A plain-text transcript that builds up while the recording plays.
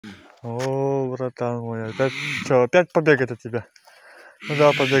О, братан мой, опять что, опять побегать от тебя? Ну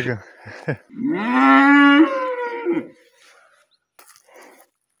да, побегаем.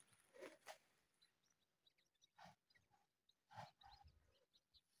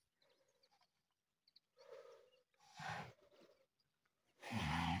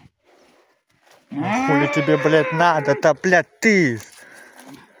 Хули тебе, блядь, надо-то, блядь, ты?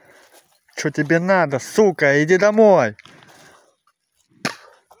 Что тебе надо, сука? Иди домой.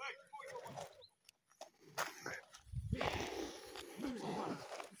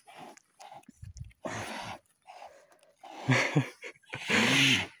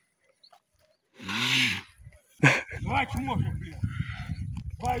 Давай, чмо, блядь.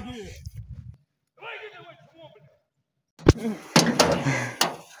 Пойди. Давай, чмо, блядь.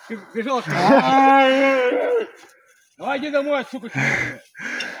 Бежал, давай, иди домой, сука, чмо, блядь.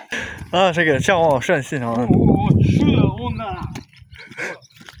 啊，这个向往善心啊。我去了，我на.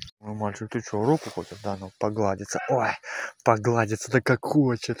 Ну, мальчик, ты что, руку хочешь? Да, ну, погладиться. Ой, погладиться-то как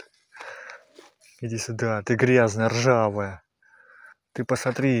хочет. Иди сюда, ты грязная, ржавая. Ты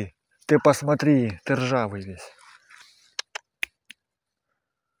посмотри, ты ржавый весь.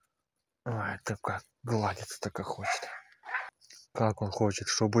 Ой, ты как гладиться-то как хочет. Как он хочет,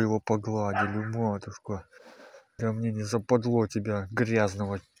 чтобы его погладили, матушка. Да мне не западло тебя,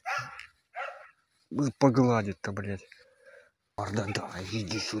 грязного, погладить-то, блядь. Да,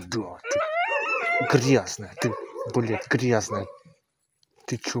 иди сюда, ты грязная, ты, блядь, грязная.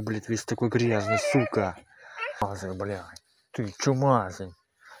 Ты чё, блядь, весь такой грязный, сука? Чумазый, блядь. Ты чумазый,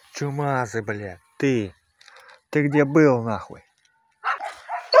 блядь. Ты где был, нахуй?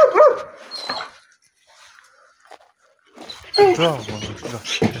 Да, малыш, да.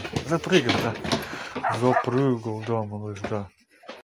 Запрыгал, да. Запрыгал, да, малыш, да.